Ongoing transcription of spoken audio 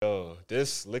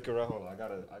this liquor right. Hold on, I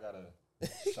gotta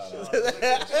shout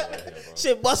out.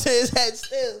 Shit busting his head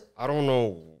still. I don't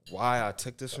know why I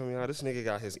took this from y'all. This nigga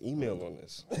got his email on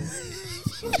this.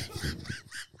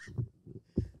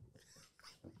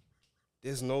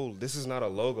 This is not a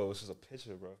logo. It's just a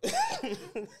picture, bro.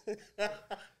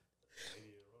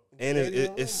 And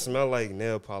it smell like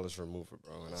nail polish remover,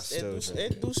 bro. And I still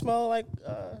it do smell like.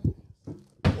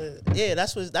 Yeah,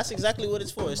 that's exactly what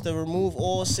it's for. It's to remove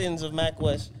all sins of Mac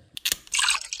West.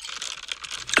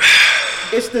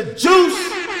 It's the juice.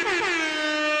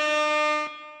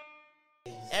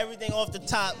 Everything off the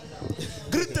top.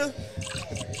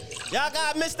 Y'all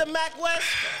got Mr. Mac West.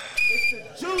 It's the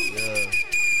juice.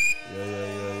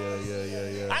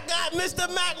 Yeah. I got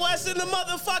Mr. Mac West in the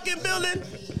motherfucking building.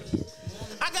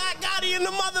 I got Gotti in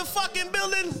the motherfucking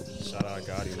building. Shout out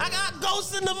Gotti. I got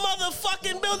Ghost in the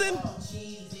motherfucking building.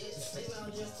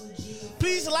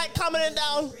 Please like, comment, and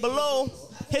down below.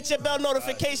 Hit your bell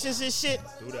notifications and shit.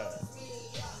 Do that.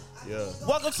 Yeah.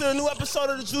 Welcome to a new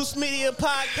episode of the Juice Media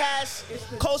Podcast.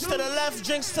 Coast to the left,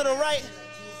 drinks to the right.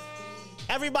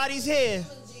 Everybody's here.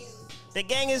 The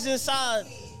gang is inside.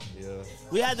 Yeah.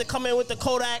 We had to come in with the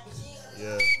Kodak.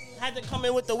 Yeah. Had to come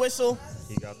in with the whistle.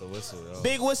 He got the whistle, yo.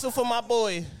 Big whistle for my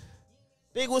boy.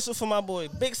 Big whistle for my boy.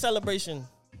 Big celebration.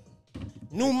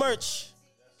 New merch.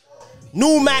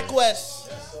 New Mac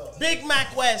West. Big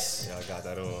Mac West. Y'all got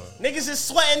that on. Niggas is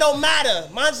sweating, don't matter.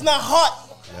 Mine's not hot.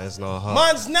 That's not hot.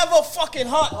 Mine's never fucking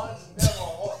hot.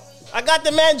 I got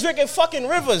the man drinking fucking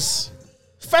rivers.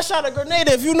 Fresh out of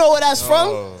Grenada. If you know where that's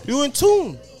from, you in tune.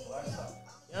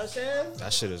 You know what I'm saying?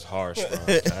 That shit is harsh, bro.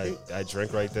 that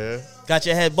drink right there. Got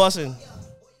your head busting.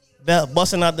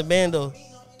 Busting out the bando.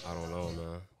 I don't know,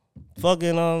 man.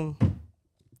 Fucking,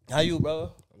 how you,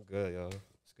 bro? I'm good, yo.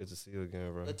 It's good to see you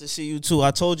again, bro. Good to see you, too.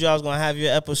 I told you I was going to have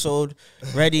your episode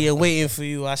ready and waiting for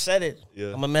you. I said it.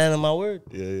 Yeah. I'm a man of my word.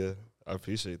 Yeah. I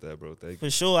appreciate that, bro. Thank you. For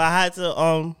sure. I had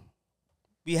to,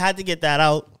 we had to get that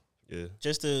out. Yeah.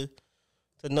 Just to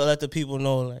let the people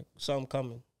know, like, something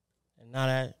coming. And now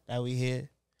that we here.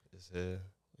 It's here.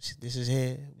 This is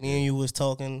here. Me and you was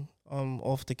talking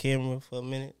off the camera for a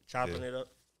minute, chopping it up.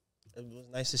 It was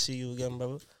nice to see you again,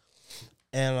 brother.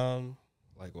 And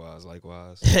Likewise.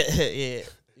 yeah.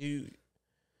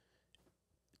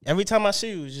 Every time I see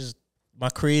you, it's just my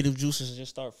creative juices just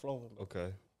start flowing.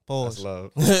 Okay. Pause. That's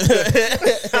love.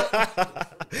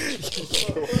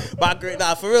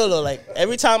 Nah, for real though. Like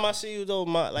every time I see you though,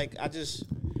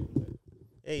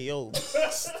 hey yo,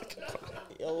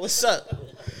 what's up?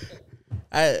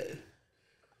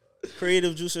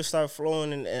 Creative juices start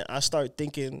flowing and I start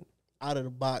thinking out of the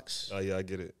box. Oh yeah, I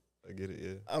get it.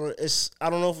 Yeah. I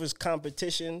don't know if it's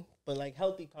competition, but like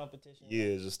healthy competition.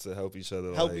 Yeah, just to help each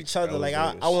other. Like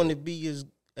I want to be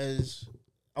as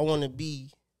I want to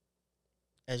be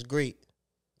as great.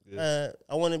 Yeah.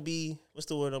 I want to be, what's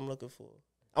the word I'm looking for?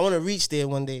 I want to reach there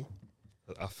one day.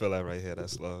 I feel that right here.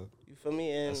 That's love. You feel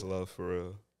me? And that's love for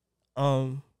real.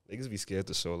 Niggas be scared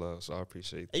to show love, so I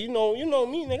appreciate that. You know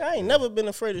me, nigga. I ain't never been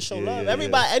afraid to show love.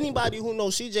 Anybody who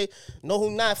knows CJ know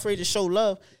who not afraid to show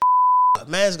love.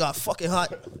 Man's got fucking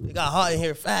hot. It got hot in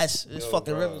here fast. It's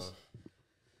fucking bro.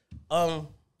 Rivers.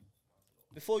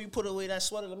 Before you put away that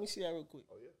sweater, let me see that real quick.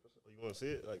 Oh yeah, you want to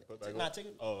see it? Like put back on? Take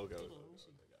it. Oh okay. Let me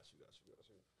see. I got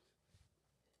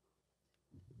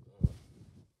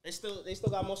you. They still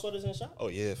got more sweaters in the shop? Oh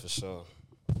yeah, for sure.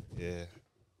 Yeah.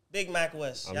 Big Mac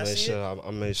West. I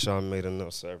made sure I made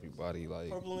enough so everybody like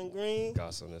purple and green.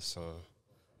 Got some this song.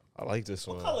 I like this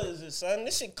one. What color is this, son?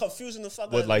 This shit confusing the fuck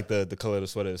out. What, like the color of the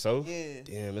sweater itself? Yeah.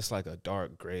 Damn, it's like a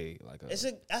dark gray, like a. I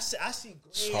see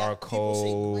gray.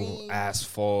 Charcoal,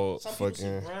 asphalt, some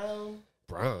fucking.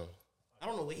 Brown. I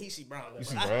don't know what he see brown. You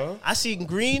see brown? I see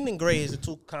green and gray is the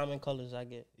two common colors I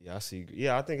get. Yeah, I see.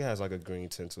 Yeah, I think it has like a green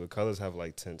tint to it. Colors have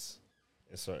like tints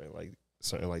in certain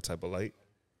type of light.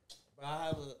 But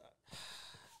I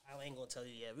ain't gonna tell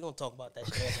you yet. We're gonna talk about that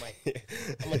shit next night.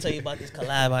 I'm gonna tell you about this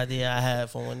collab idea I had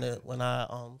for when I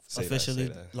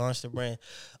officially launched the brand.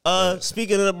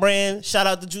 Speaking of the brand, shout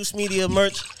out to Juice Media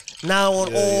merch. Now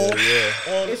on all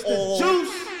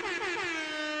juice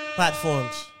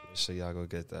platforms. Make sure y'all go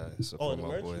get that. Support my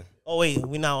merch? boy. Oh wait,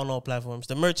 we not on all platforms.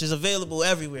 The merch is available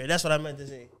everywhere. That's what I meant to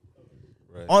say.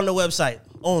 Right. On the website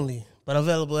only, but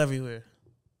available everywhere.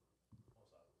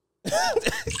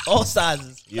 All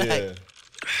sizes. Yeah. Like,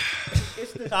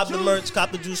 cop the merch,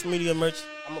 cop the Juice Media merch.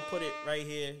 I'm gonna put it right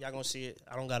here. Y'all gonna see it.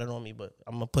 I don't got it on me, but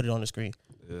I'm gonna put it on the screen.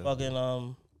 Yeah. Fucking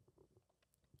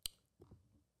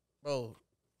bro,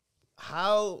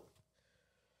 how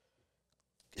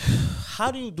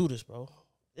do you do this, bro?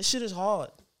 This shit is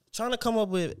hard. Trying to come up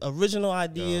with original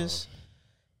ideas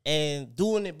And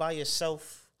doing it by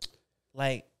yourself,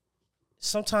 like,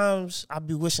 sometimes I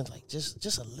be wishing, like,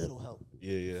 just a little help.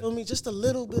 Yeah. Feel me? Just a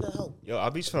little bit of help. Yo, I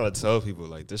be trying to tell people,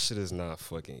 like, this shit is not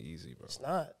fucking easy, bro. It's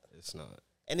not. It's not.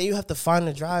 And then you have to find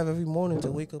the drive every morning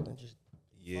to wake up and just.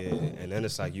 Yeah, and then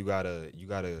it's like you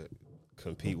gotta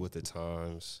compete with the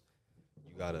times.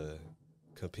 You gotta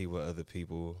compete with other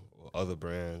people or other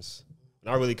brands.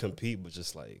 Not really compete, but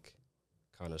just like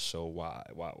kind of show why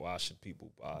should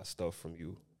people buy stuff from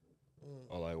you,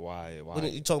 or like why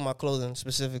You talking about clothing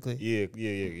specifically?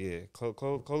 Yeah.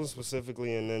 Clothing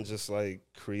specifically, and then just like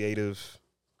creative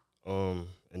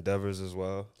endeavors as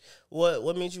well.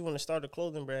 What made you want to start a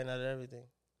clothing brand out of everything?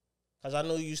 Cause I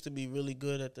know you used to be really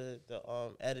good at the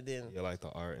editing. Yeah, like the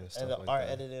art and stuff. And the like art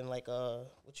that. editing, like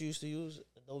what you used to use,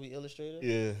 Adobe Illustrator.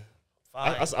 Yeah.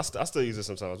 I still use it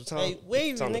sometimes. Hey,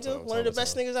 wave, nigga. One of the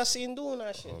best niggas I seen doing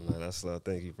that shit. Oh man, that's love.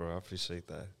 Thank you, bro. I appreciate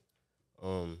that.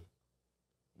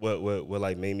 What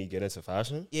like made me get into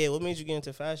fashion? Yeah, what made you get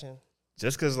into fashion?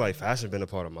 Just cause like fashion been a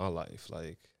part of my life.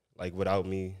 Like without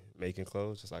me making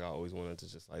clothes, just like I always wanted to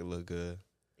just like look good.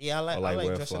 Yeah, I like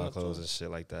wear dressing fly up clothes too. and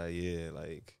shit like that. Yeah,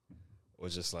 like. Or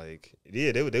just like,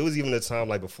 yeah, there was even a time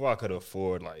like before I could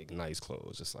afford like nice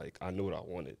clothes. Just like I knew what I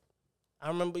wanted. I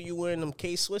remember you wearing them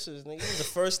K-Swisses, nigga. You was the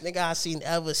first nigga I seen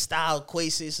ever style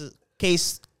K-Swisses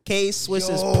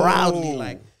proudly.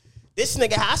 Like, this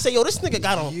nigga, I say, yo, this nigga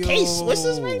got on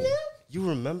K-Swisses right now? You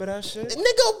remember that shit?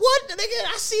 Nigga, what? Nigga,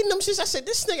 I seen them shits. I said,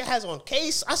 this nigga has on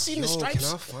Case. I seen the stripes.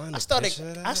 Can I find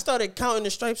I started counting the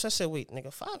stripes. I said, wait,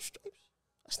 nigga, 5 stripes?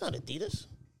 That's not Adidas.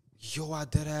 Yo, I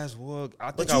dead ass wore.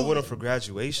 I think I wore them for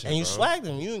graduation. And you swagged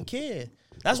them. You didn't care.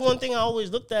 That's one thing I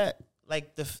always looked at.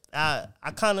 Like I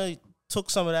kind of took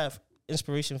some of that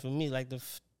inspiration from me. Like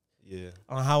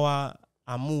on how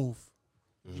I move.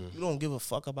 Mm-hmm. You don't give a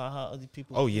fuck about how other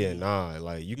people. Oh yeah, nah.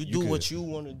 Like you do what you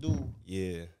want to do.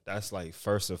 Yeah, that's like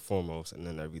first and foremost, and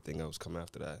then everything else come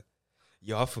after that.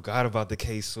 Yo, I forgot about the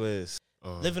K-Swiss.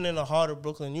 Living in the heart of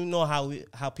Brooklyn, you know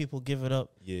how people give it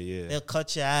up. Yeah. They'll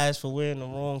cut your ass for wearing the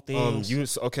wrong things.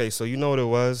 So you know what it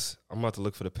was? I'm about to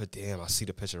look for the picture. Damn, I see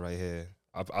the picture right here.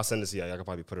 I'll send it to y'all. Y'all can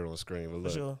probably put it on the screen. But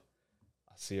look, for sure.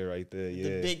 I see it right there.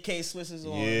 Yeah, the big K-Swisses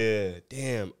on. Yeah,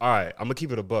 damn. All right, I'm gonna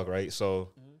keep it a buck, right? So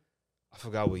I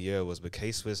forgot what year it was, but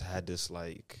K-Swiss had this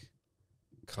like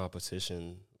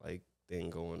competition like thing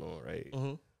going on, right?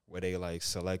 Mm-hmm. Where they like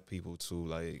select people to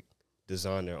like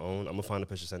design their own. I'm gonna find the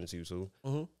picture, send it to you too.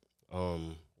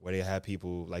 Mm-hmm. Where they have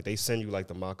people like they send you like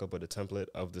the mock-up or the template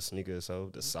of the sneaker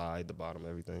itself, the side, the bottom,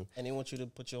 everything. And they want you to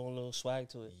put your own little swag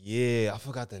to it. Yeah, I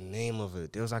forgot the name of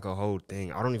it. There was like a whole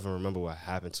thing. I don't even remember what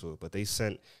happened to it, but they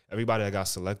sent everybody that got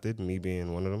selected, me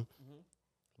being one of them. Mm-hmm.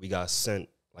 We got sent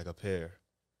like a pair.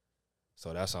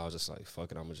 So that's how I was just like,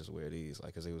 fuck it, I'm gonna just wear these,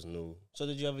 like, cause it was new. So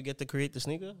did you ever get to create the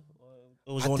sneaker?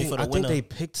 It was I only think, for the I winner. think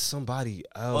they picked somebody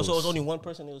else. Oh, so it was only one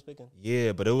person they was picking?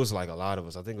 Yeah, but it was like a lot of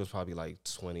us. I think it was probably like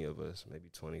 20 of us, maybe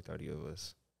 20, 30 of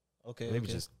us. Okay. Maybe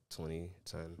just 20,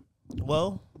 10.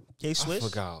 Well, K-Swiss. I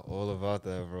forgot all about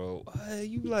that, bro.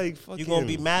 You like fucking. You're going to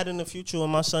be mad in the future when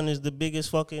my son is the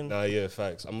biggest fucking. Nah, yeah,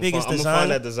 facts. I'm biggest gonna designer.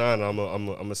 find that designer. I'm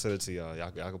gonna send it to y'all.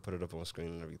 Y'all can put it up on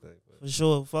screen and everything. For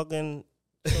sure. Fucking.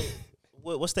 So,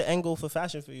 what's the angle for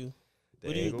fashion for you?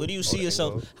 Where do you see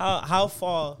yourself? How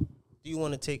far do you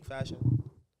want to take fashion?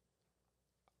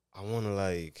 I want to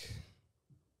like,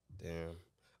 damn.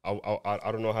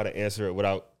 I don't know how to answer it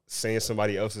without saying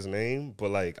somebody else's name, but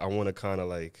like I want to kind of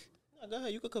like. No, go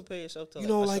ahead. You could compare yourself to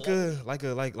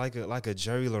like a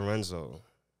Jerry Lorenzo.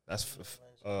 That's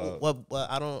what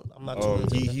I don't. I'm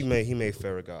not. He made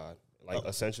Farragut like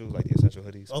essential, like the essential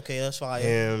hoodies. Okay, that's fine.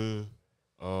 Him.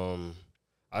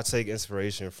 I take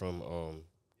inspiration from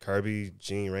Kirby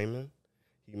Jean Raymond.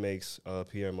 He makes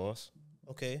Pierre Moss.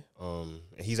 Okay. And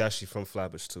he's actually from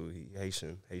Flatbush too. He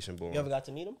Haitian born. You ever got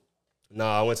to meet him?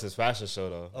 Nah, I went to his fashion show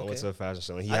though. Okay. I went to a fashion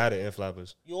show and he had it in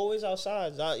Flatbush. You always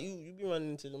outside. You be running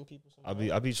into them people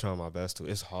sometimes. I be trying my best to.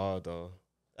 It's hard though.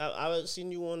 I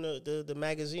seen you on the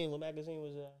magazine. What magazine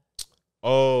was that?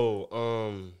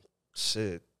 Oh,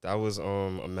 shit. That was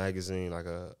a magazine like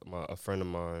a friend of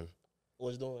mine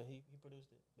was doing. He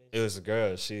produced it. It was a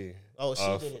girl. She did it. Oh,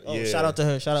 yeah. Shout out to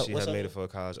her. Shout out. She had made it for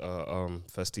college.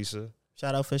 Festisha.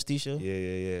 Shout out Festisha.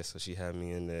 Yeah. So she had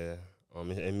me in there.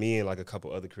 And me and like a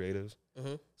couple other creatives.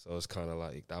 Mm-hmm. So it's kind of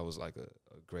like that was like a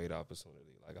great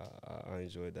opportunity. Like I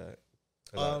enjoyed that.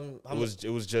 It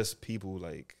was just people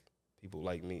like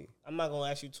me. I'm not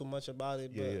gonna ask you too much about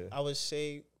it, but I would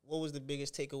say, what was the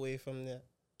biggest takeaway from that?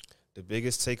 The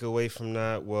biggest takeaway from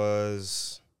that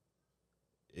was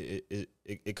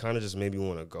it kind of just made me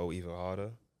want to go even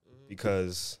harder,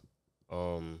 because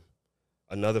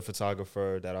another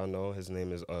photographer that I know, his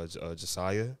name is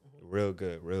Josiah. Real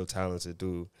good, real talented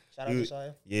dude. Shout out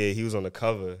Josiah. Yeah, he was on the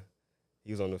cover.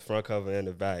 He was on the front cover and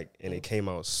the back, and it came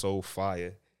out so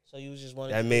fire. So you was just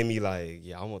wanted that made me like,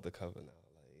 yeah, I want the cover now.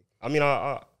 Like, I mean,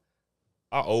 I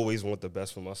always want the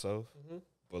best for myself,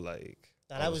 but like,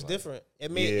 nah, that was like, different.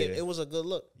 It made it was a good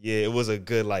look. Yeah, it was a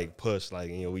good like push. Like,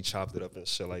 you know, we chopped it up and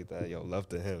shit like that. Yo, love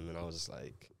to him, and I was just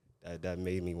like, that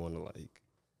made me want to like,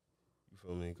 you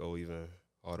feel me, go even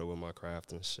harder with my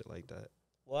craft and shit like that.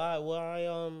 Why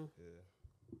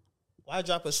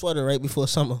drop a sweater right before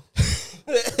summer?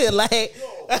 Like,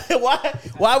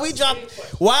 why we drop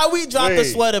a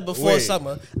sweater before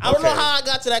summer? I don't know how I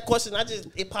got to that question.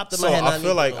 It popped in my head.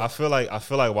 I feel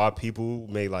like why people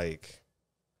may like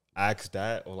ask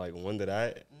that or like wonder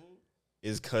that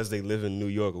is because they live in New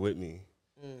York with me.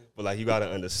 But like, you gotta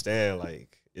understand,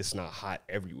 like, it's not hot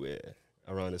everywhere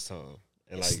around this time.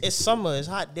 And like, it's summer. It's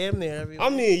hot damn near everywhere. I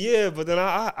mean, yeah, but then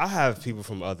I have people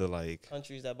from other like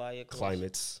countries that buy your clothes.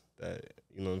 Climates that,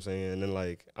 you know what I'm saying. And then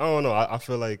like, I don't know. I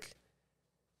feel like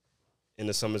in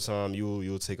the summertime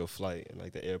you'll take a flight and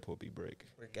like the airport be brick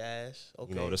ass.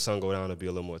 Okay. You know, the sun go down and be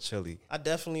a little more chilly. I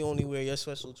definitely only wear your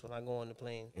sweatsuits when I go on the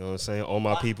plane. You know what I'm saying? All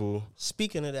my people.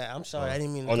 Speaking of that, I'm sorry, I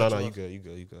didn't mean to. Oh no, you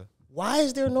good. Why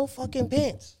is there no fucking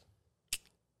pants?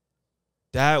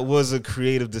 That was a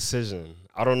creative decision.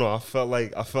 I don't know. I felt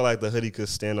like the hoodie could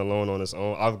stand alone on its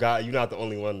own. You're not the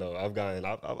only one though. I've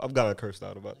gotten cursed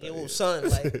out about that. Yeah, well, son,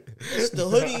 like the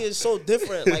hoodie is so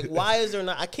different. Like, why is there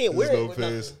not? I can't wear it with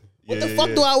nothing. What the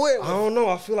fuck do I wear it with? I don't know.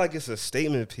 I feel like it's a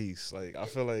statement piece. Like, I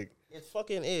feel like it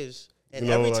fucking is. And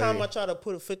every time I try to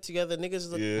put a fit together, niggas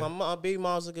look. My baby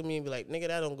moms look at me and be like, "Nigga,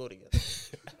 that don't go together.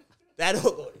 That don't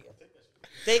go together."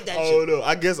 Take that. Oh no.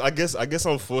 I guess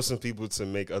I'm forcing people to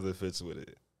make other fits with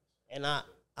it. And I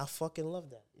fucking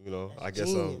love that. You know, I guess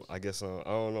I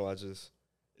don't know.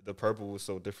 The purple was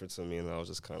so different to me, and I was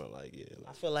just kind of like, yeah. Like,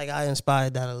 I feel like I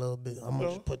inspired that a little bit. I'm gonna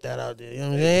just put that out there. You know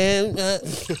what I'm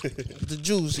saying? The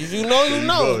juice. If you know, you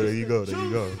know. There you go.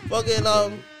 Fucking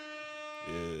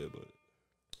Yeah, but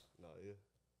no, yeah.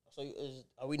 So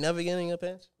are we never getting a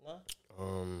pants? No.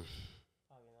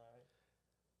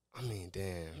 I mean,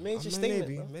 damn. You made your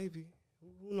statement, maybe.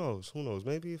 Who knows?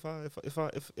 Maybe if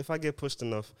I get pushed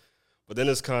enough, but then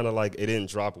it's kind of like it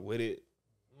didn't drop with it.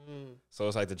 So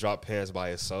it's like the drop pants by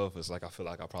itself. It's like I feel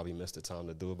like I probably missed the time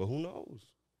to do it, but who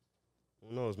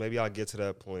knows? Maybe I'll get to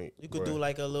that point. You could do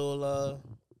like a little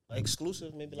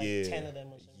exclusive, maybe like 10 of them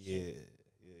or something. Yeah.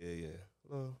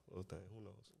 Little thing. Who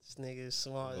knows? This nigga is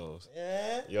smart. Who knows?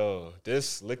 Yeah. Yo,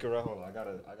 this liquor. Hold on, I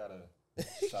gotta.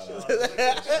 Shout out. Right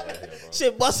here,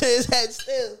 shit busting his head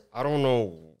still. I don't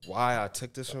know why I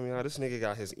took this from y'all. This nigga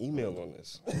got his email on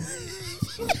this.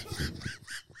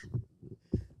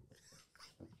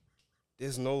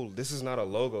 This is not a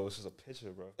logo. It's just a picture,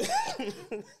 bro.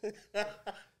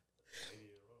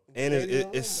 And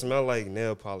it smelled like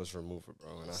nail polish remover,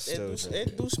 bro. And I still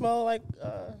it do smell like.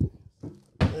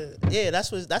 Yeah,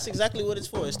 that's exactly what it's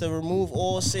for. It's to remove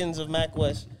all sins of Mac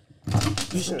West.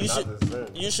 You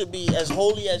should be as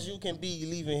holy as you can be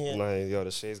leaving here. Man, yo, the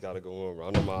shades gotta go on, bro.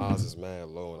 I know my eyes is mad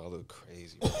low and I look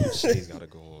crazy, bro. The shades gotta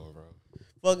go on, bro.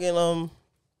 Fucking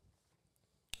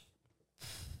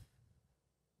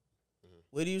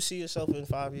where do you see yourself in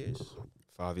 5 years?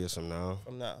 5 years from now?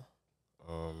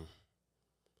 I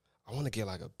want to get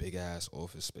like a big ass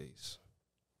office space.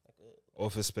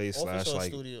 Office space slash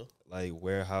like studio, like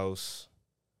warehouse.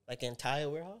 Like an entire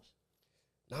warehouse?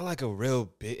 Not like a real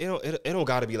big. It don't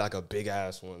got to be like a big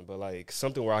ass one, but like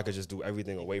something where I could just do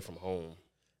everything away from home.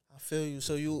 I feel you.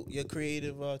 So your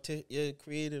creative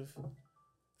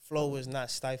flow is not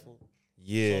stifled.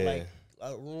 Yeah. So like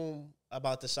a room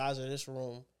about the size of this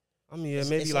room. I mean, yeah,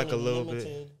 maybe like a little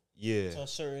bit. Yeah. To a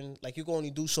certain, like you can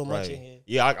only do so much in here.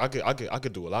 Yeah, I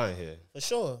could do a lot in here. For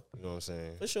sure. You know what I'm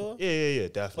saying? For sure. Yeah,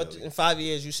 definitely. But in 5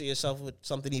 years, you see yourself with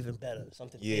something even better,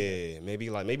 something. Yeah,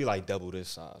 bigger. maybe like double this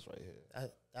size right here.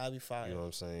 That'd be fine. You know what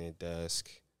I'm saying? Desk,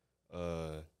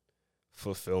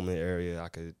 fulfillment area. I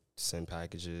could send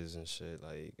packages and shit.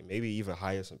 Like maybe even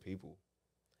hire some people.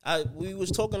 We was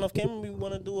talking off camera. We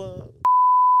want to do a.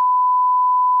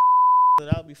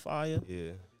 That'd be fire.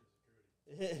 Yeah.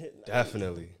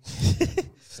 Definitely.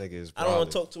 I don't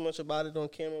want to talk too much about it on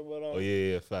camera, but oh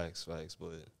yeah, facts, but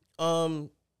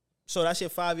so that's your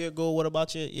 5 year goal. What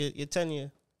about your 10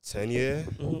 year? 10 year?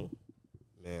 Mm-hmm.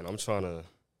 Man, I'm trying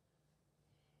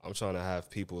to have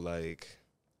people like,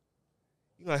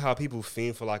 you know, like how people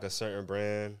fiend for like a certain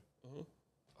brand,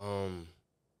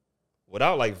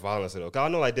 without like violence though. Cause I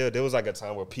know like there was like a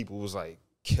time where people was like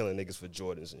killing niggas for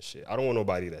Jordans and shit. I don't want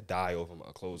nobody to die over my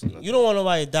clothes or nothing. You don't want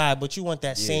nobody to die, but you want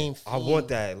that same fiend. I want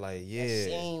that, like, that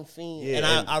same fiend.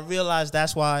 Yeah, and I realized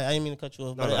that's why, I didn't mean to cut you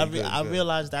off, but I good.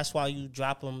 realized that's why you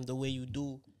drop them the way you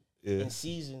do in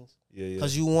seasons. Yeah.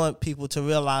 Because you want people to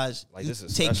realize like, you this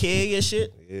is take special. care of your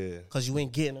shit. Yeah. Because you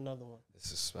ain't getting another one.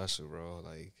 This is special, bro.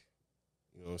 Like,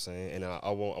 you know what I'm saying? And I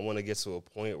want to get to a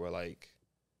point where, like,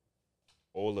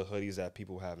 all the hoodies that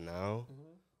people have now,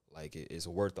 like, it's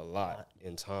worth a lot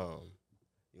in time.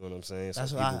 You know what I'm saying?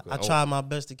 That's why I try my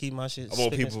best to keep my shit. I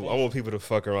want people to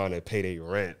fuck around and pay their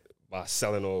rent by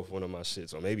selling off one of my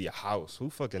shits, or maybe a house. Who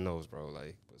fucking knows, bro?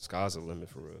 Like, but sky's the limit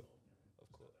for real.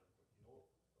 Of course.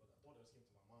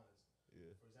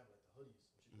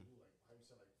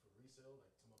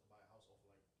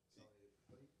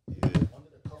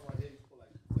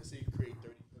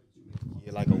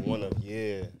 Yeah, like a one of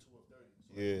yeah.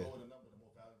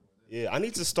 Yeah, I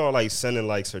need to start like sending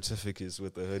like certificates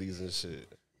with the hoodies and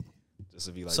shit. Just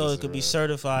to be like, so it could be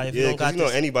certified. If you don't got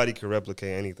anybody can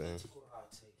replicate anything.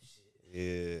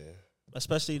 Yeah.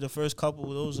 Especially the first couple,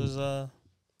 those are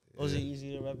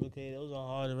easy to replicate. Those are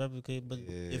hard to replicate. But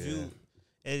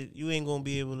if you ain't gonna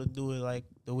be able to do it like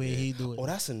the way he do it. Oh,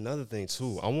 that's another thing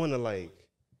too. I wanna like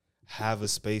have a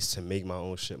space to make my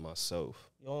own shit myself.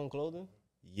 Your own clothing?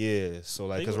 Yeah, so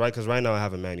like, cause right now I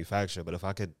have a manufacturer, but if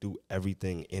I could do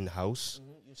everything in house,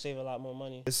 you save a lot more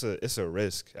money. It's a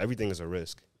risk. Everything is a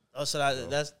risk. Oh, so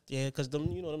that's cause them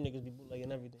them niggas be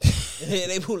bootlegging everything.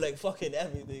 They bootleg fucking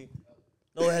everything.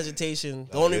 No hesitation.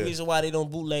 The only reason why they don't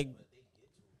bootleg,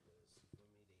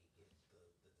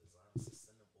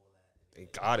 they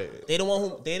got it. They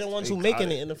the ones who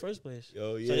making it in the first place.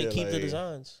 Yo, yeah, so they keep like, the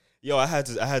designs. Yo, I had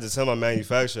to tell my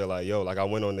manufacturer like, yo, like I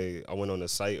went on the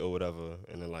site or whatever,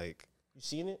 and then like, you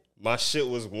seen it? My shit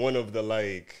was one of the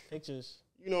like pictures.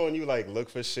 You know when you like look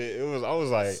for shit, I was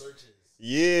like,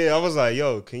 yeah, I was like,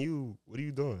 yo, what are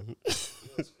you doing?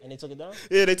 And they took it down?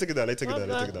 Yeah, they took it down. They took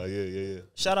it down. Yeah.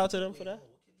 Shout out to them for that.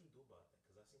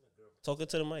 Talking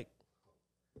to the mic.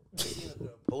 I seen a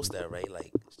girl post that, right?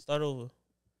 Like, start over.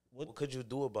 What could you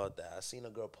do about that? I seen a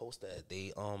girl post that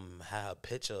they had a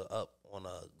picture up on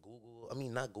a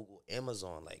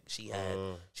Amazon. Like she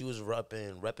was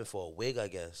repping for a wig, I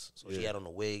guess. So she had on a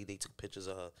wig. They took pictures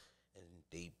of her, and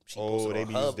she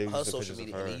posted on her social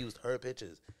media, and they used her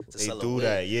pictures to sell a wig. They do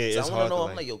that, yeah. So it's hard to know.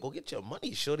 I'm like, yo, go get your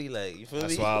money, shorty. Like, you feel me?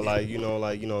 That's why I like,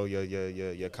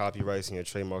 your copyrights and your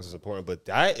trademarks is important. But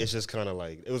that is just kind of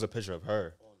like, it was a picture of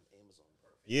her. On Amazon.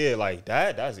 Yeah, like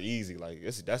that's easy. Like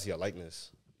that's your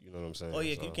likeness. You know what I'm saying? Oh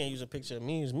yeah, so you can't use a picture of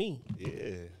me. It's me. Yeah,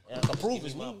 and I can prove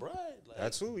it's my bride. Like,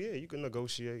 that too. Yeah, you can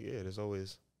negotiate. Yeah, there's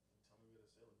always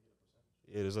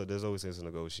things to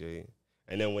negotiate.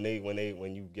 And then when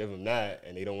you give them that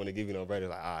and they don't want to give you no bread, they're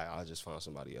like, all right, I'll just find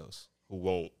somebody else who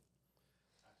won't.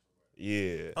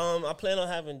 Yeah. I plan on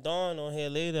having Dawn on here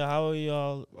later. How are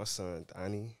y'all? My son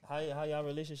Donnie. How y'all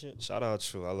relationship? Shout out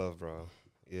True. I love bro.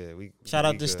 Yeah, Shout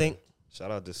out Distinct.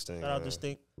 Shout out Distinct. Shout out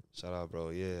Distinct. Shout out,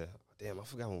 bro. Yeah. Damn, I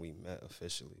forgot when we met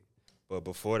officially. But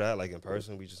before that, like in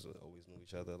person, we just always knew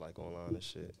each other, like online and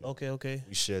shit. Okay.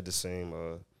 We shared the same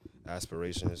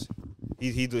aspirations.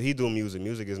 He do music.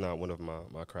 Music is not one of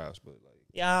my crafts, but like.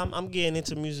 Yeah, I'm getting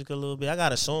into music a little bit. I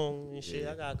got a song and shit.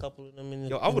 I got a couple of them in the.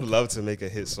 Yo, I would love to make a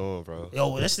hit song, bro.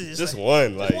 Yo, that's just like,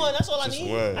 one. Like, one. That's all I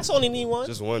need. One. That's only need one.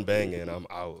 Just one banger and I'm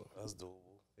out. That's doable.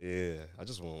 Yeah, I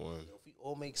just want one. If we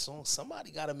all make songs,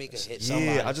 somebody gotta make a hit.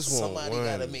 Yeah, I just want one. Somebody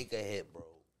gotta make a hit, bro.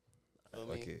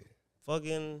 Okay.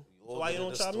 Fucking. Why you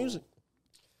don't try music?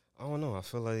 I don't know. I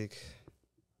feel like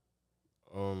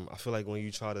when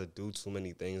you try to do too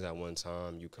many things at one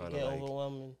time, you kind of like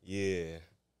overwhelming. Yeah,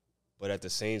 but at the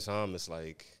same time, it's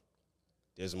like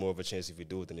there's more of a chance if you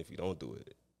do it than if you don't do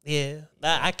it. Yeah,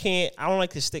 I can't. I don't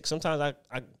like to stick. Sometimes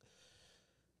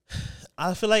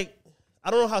I feel like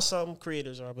I don't know how some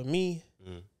creators are, but me,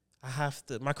 I have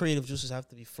to. My creative juices have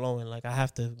to be flowing. Like I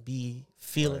have to be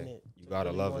feeling it. You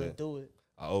gotta love it. Do it.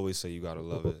 I always say you gotta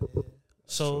love it. Yeah.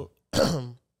 So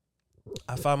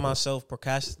I find myself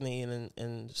procrastinating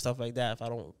and stuff like that if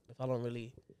I'm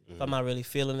not really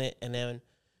feeling it, and then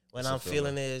when I'm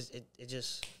feeling it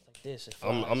just like this.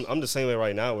 I'm the same way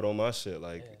right now with all my shit.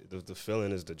 Like the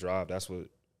feeling is the drive. That's what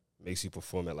makes you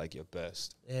perform at like your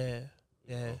best. Yeah.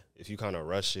 You know? If you kind of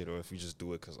rush it, or if you just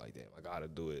do it because like, damn, I gotta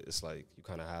do it. It's like you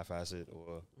kind of half-ass it,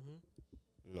 or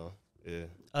yeah.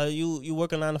 You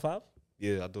work a 9 to 5?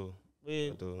 Yeah, I do.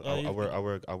 Yeah. I do. I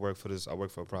work for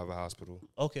a private hospital.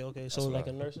 Okay. So like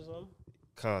a nurse or something?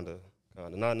 Kinda.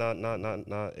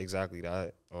 Not exactly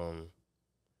that. I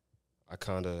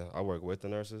work with the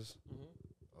nurses.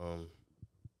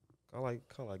 I like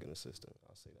an assistant.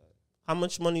 I'll say that. How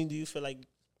much money do you feel like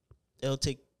it'll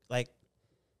take? Like,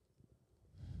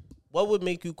 what would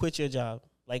make you quit your job?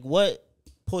 Like, what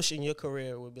push in your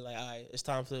career would be like, all right, it's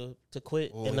time to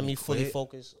quit and let me fully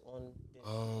focus on.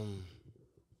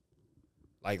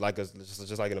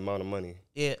 Just like an amount of money.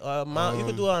 Yeah, amount. You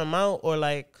could do an amount, or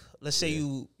like, let's say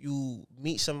you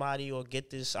meet somebody or get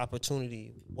this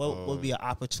opportunity. What would be an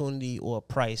opportunity or a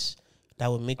price that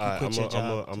would make you quit your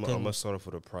job? I'm gonna start off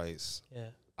with a price. Yeah,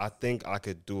 I think I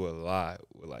could do a lot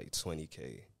with like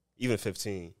 20K, even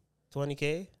 15.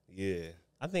 20K. Yeah,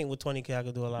 I think with 20K I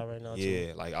could do a lot right now.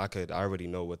 Yeah, too. like I already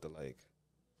know what the like.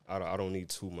 I don't need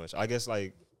too much. I guess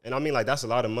like. And I mean, like, that's a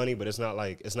lot of money, but it's not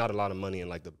a lot of money in,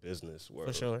 like, the business world.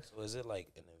 For sure. So is it, like,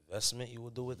 an investment you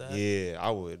would do with that? Yeah,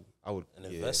 I would. An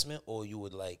investment, or you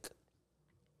would, like,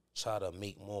 try to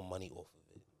make more money off of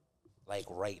it? Like,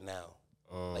 right now?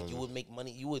 Like, you would make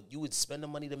money, you would spend the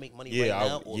money to make money right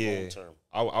now, or long term?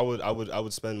 I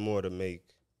would spend more to make.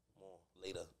 More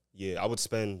later? Yeah, I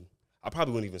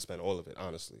probably wouldn't even spend all of it,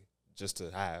 honestly, just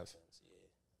to have.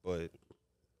 But,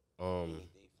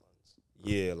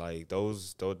 yeah, like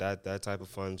that type of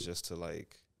funds just to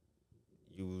like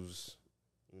use,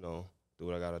 do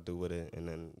what I gotta do with it, and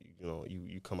then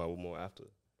you come out with more after.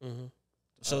 Mm-hmm.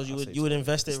 So you would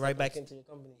invest it right back into your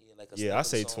company. Yeah, I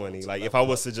say 20. Like if I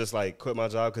was to just like quit my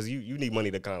job, because you need money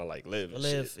to kind of like live.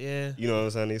 Yeah. You know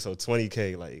what I'm saying? So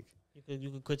 20K, like you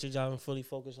could quit your job and fully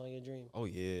focus on your dream. Oh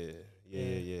yeah.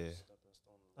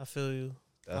 I feel you.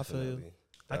 Definitely. I feel you.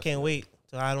 I can't wait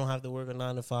till I don't have to work a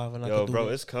 9 to 5 and I can do bro,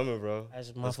 it's coming, bro.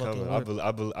 That's my it's fucking coming.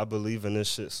 work. I believe in this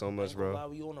shit so much, bro. Why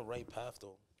were you on the right path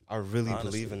though? I really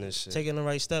believe in this shit. Taking the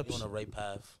right steps. You on the right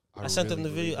path. I sent them the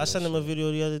video. I sent them a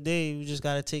video the other day. You just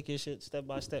gotta take your shit step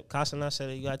by step. Casa and I said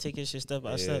it. You gotta take your shit step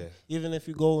by step. Even if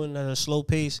you go in at a slow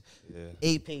pace,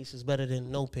 a pace is better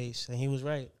than no pace. And he was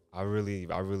right. I really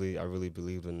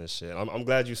believed in this shit. I'm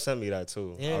glad you sent me that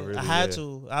too. Yeah, I had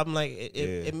to. I'm like,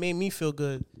 it made me feel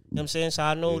good. You know what I'm saying? So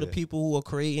I know the people who are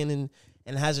creating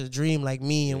and has a dream like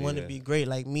me and want to be great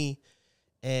like me,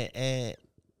 and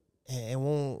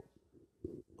won't.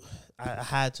 I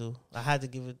had to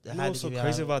give it. You know what's so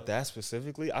crazy about that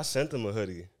specifically? I sent him a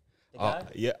hoodie.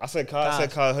 Yeah, I sent Kyle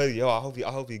a hoodie. Yo, I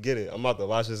hope he get it. I'm about to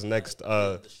watch his next.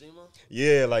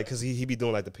 Yeah, like cause he be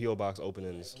doing like the PO box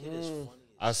openings.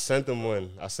 I sent him one.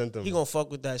 He gonna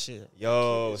fuck with that shit.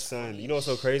 Yo, son, you know what's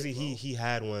so crazy? He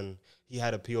had one. He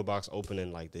had a PO box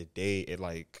opening like the day it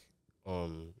like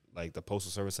the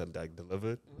postal service had like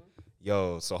delivered.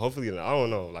 Yo, so hopefully I don't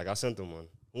know. Like I sent him one.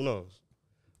 Who knows?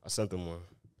 I sent him one.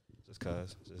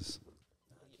 Just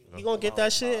he gonna get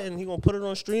that shit and he gonna put it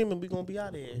on stream and we gonna be out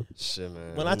of here. Shit,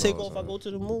 man. When I take off, I go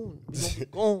to the moon. We gonna be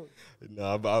gone.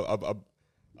 Nah,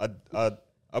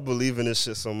 I believe in this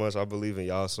shit so much. I believe in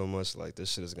y'all so much. Like this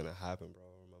shit is gonna happen, bro.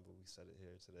 Remember we said it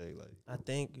here today. Like I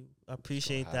thank you. I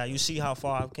appreciate that. You see how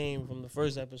far I came from the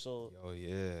first episode. Oh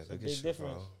yeah, it's a big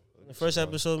difference. The first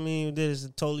episode me and you did is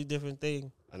a totally different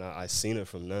thing. And I seen it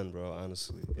from none, bro,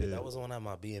 honestly. Yeah. That was on at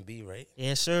my B&B, right?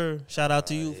 Yes, sir. Shout out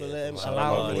to you for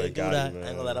allowing me to do that. I ain't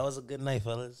gonna lie, that was a good night,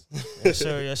 fellas. Yes,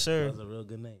 sir. Yes, sir. That was a real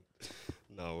good night.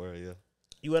 No, where yeah.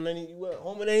 You went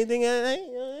home with anything that night?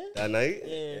 That night?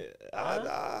 Yeah.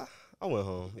 I went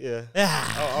home. Yeah.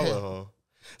 I went home.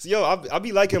 So, yo, I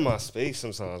be liking my space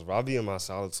sometimes, bro. I be in my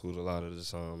solitude a lot of the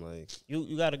time. Like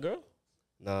You got a girl?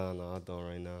 Nah, I don't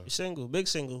right now. You single, big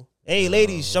single. Hey,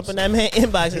 ladies, jump in that man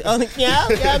inbox. Yeah,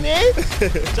 man.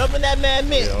 Jump in that man,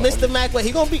 Mr. Macway.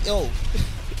 He gonna be,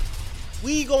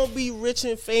 we gonna be rich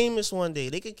and famous one day.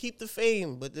 They can keep the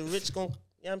fame, but the rich gonna, you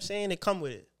know what I'm saying? They come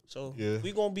with it. So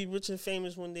we gonna be rich and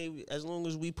famous one day as long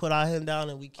as we put our hand down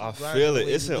and we keep grinding. I feel it.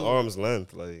 It's in arm's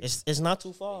length. Like it's not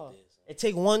too far. It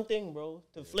take one thing, bro,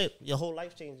 to flip. Your whole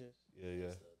life changes. Yeah. The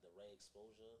right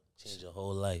exposure change your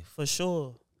whole life. For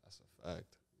sure. That's a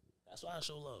fact. That's why I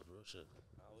show love, bro. Shit.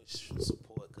 I always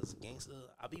support because gangster.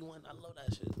 I love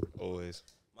that shit. Always.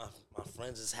 My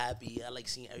friends is happy. I like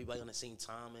seeing everybody on the same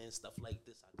time and stuff like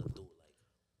this. I could do like,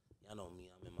 y'all know me.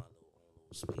 I'm in my own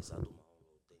little space. I do my own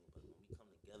little thing. But when we come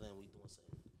together and we doing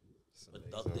something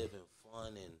productive and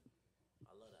fun, and I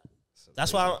love that.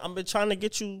 That's why I've been trying to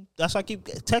get you. That's why I keep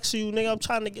texting you, nigga. I'm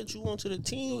trying to get you onto the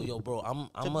team. Yo, bro. I'm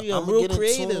real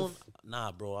creative.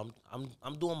 Nah, bro.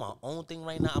 I'm doing my own thing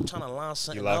right now. I'm trying to line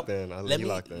something up. You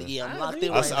locked in. Yeah, I'm locked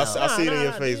in right now. I see it in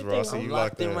your face, bro. I see you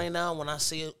locked in right now. When I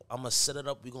say it, I'm gonna set it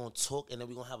up. We're gonna talk, and then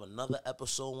we're gonna have another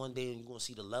episode one day, and you're gonna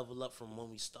see the level up from when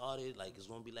we started. Like it's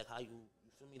gonna be like how you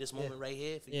feel me this moment right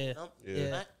here. Yeah.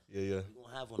 We're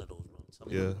gonna have one of those, bro.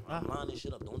 I'm lining this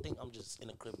shit up. Don't think I'm just in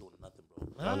the crib doing nothing, bro.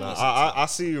 I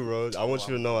see you, bro. I want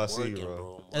you to know I see you,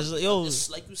 bro.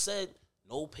 Just like you said.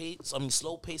 no pace. I mean,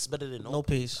 slow pace better than No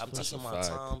pace. I'm taking my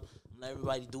time. Let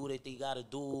everybody do what they gotta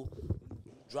do.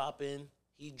 Drop in,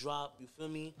 he drop. You feel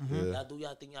me? Y'all do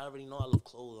y'all thing. Y'all already know I love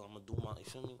clothes. I'm gonna do my. You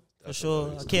feel me? For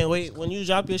sure. I can't wait. When you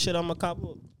drop your shit, I'm a cop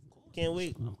up. Can't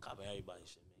wait. I'm copping everybody's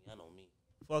shit, man. Y'all know me.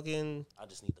 Fucking. I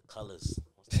just need the colors.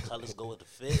 Once the colors go with the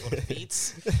fit or the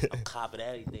beats, I'm copping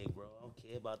everything, bro. I don't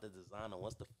care about the designer.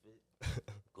 Once the fit,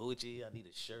 Gucci, I need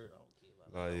a shirt. I don't care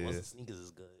about that. Once the sneakers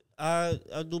is good.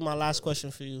 I'll do my last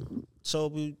question for you. So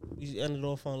we ended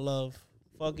off on love.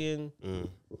 Fucking.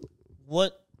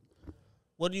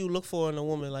 What do you look for in a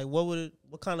woman? Like,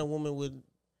 what kind of woman would,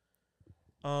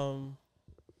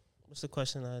 what's the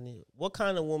question I need? What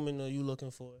kind of woman are you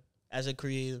looking for as a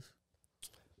creative?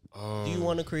 Do you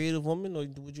want a creative woman, or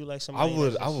would you like somebody?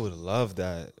 I would love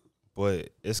that, but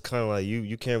it's kind of like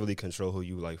you can't really control who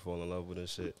you like fall in love with and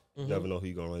shit. You never know who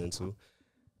you gonna run into.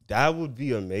 That would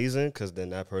be amazing, because then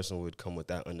that person would come with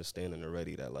that understanding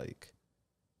already that like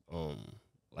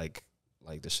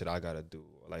the shit I gotta do,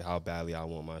 or like how badly I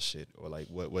want my shit, or like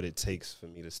what it takes for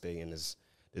me to stay in this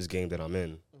game that I'm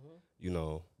in, you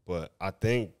know. But I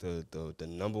think the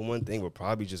number one thing would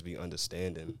probably just be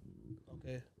understanding.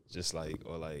 Okay. Just like,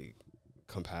 or like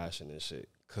compassion and shit.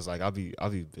 Cause like I'll be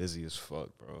busy as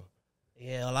fuck, bro.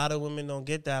 Yeah, a lot of women don't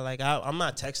get that. Like I'm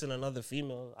not texting another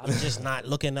female. I'm just not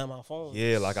looking at my phone.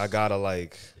 Yeah, like I gotta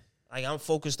like I'm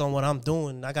focused on what I'm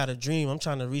doing. I got a dream. I'm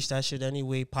trying to reach that shit any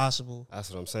way possible. That's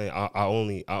what I'm saying. I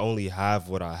only have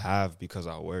what I have because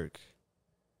I work,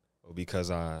 or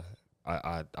because I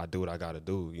do what I gotta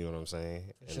do. You know what I'm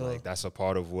saying? And like that's a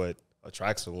part of what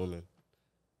attracts a woman.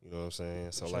 You know what I'm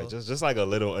saying? So like just like a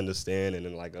little understanding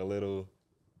and like a little,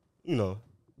 you know,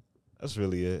 that's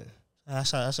really it.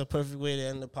 That's a perfect way to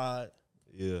end the pod.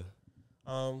 Yeah.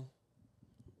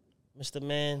 Mr.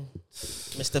 Man,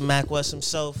 Mr. Mac West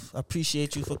himself, I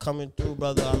appreciate you for coming through,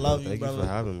 brother. I love you, brother. Thank you for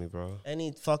having me, bro.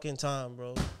 Any fucking time,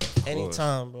 bro.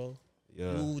 Anytime, bro.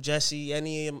 Yeah. You, Jesse,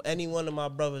 any one of my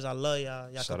brothers, I love y'all.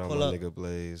 Y'all Shout can out pull my up. nigga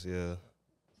Blaze, yeah.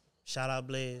 Shout out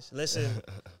Blaze. Listen,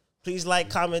 please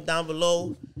like, comment down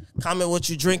below. Comment what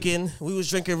you drinking. We was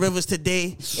drinking Rivers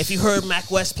today. If you heard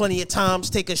Mac West plenty of times,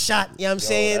 take a shot. You know what I'm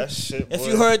saying? That shit, if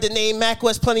you heard the name Mac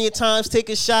West plenty of times, take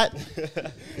a shot. You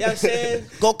know what I'm saying?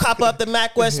 Go cop up the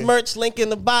Mac West merch, link in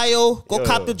the bio. Go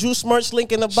cop the Juice merch,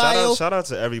 link in the bio. Shout out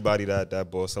to everybody that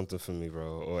bought something for me,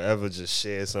 bro. Or ever just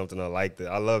shared something or liked it.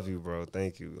 I love you, bro.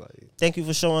 Thank you. Like, thank you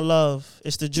for showing love.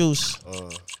 It's the Juice.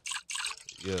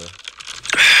 Yeah.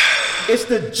 It's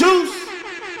the juice.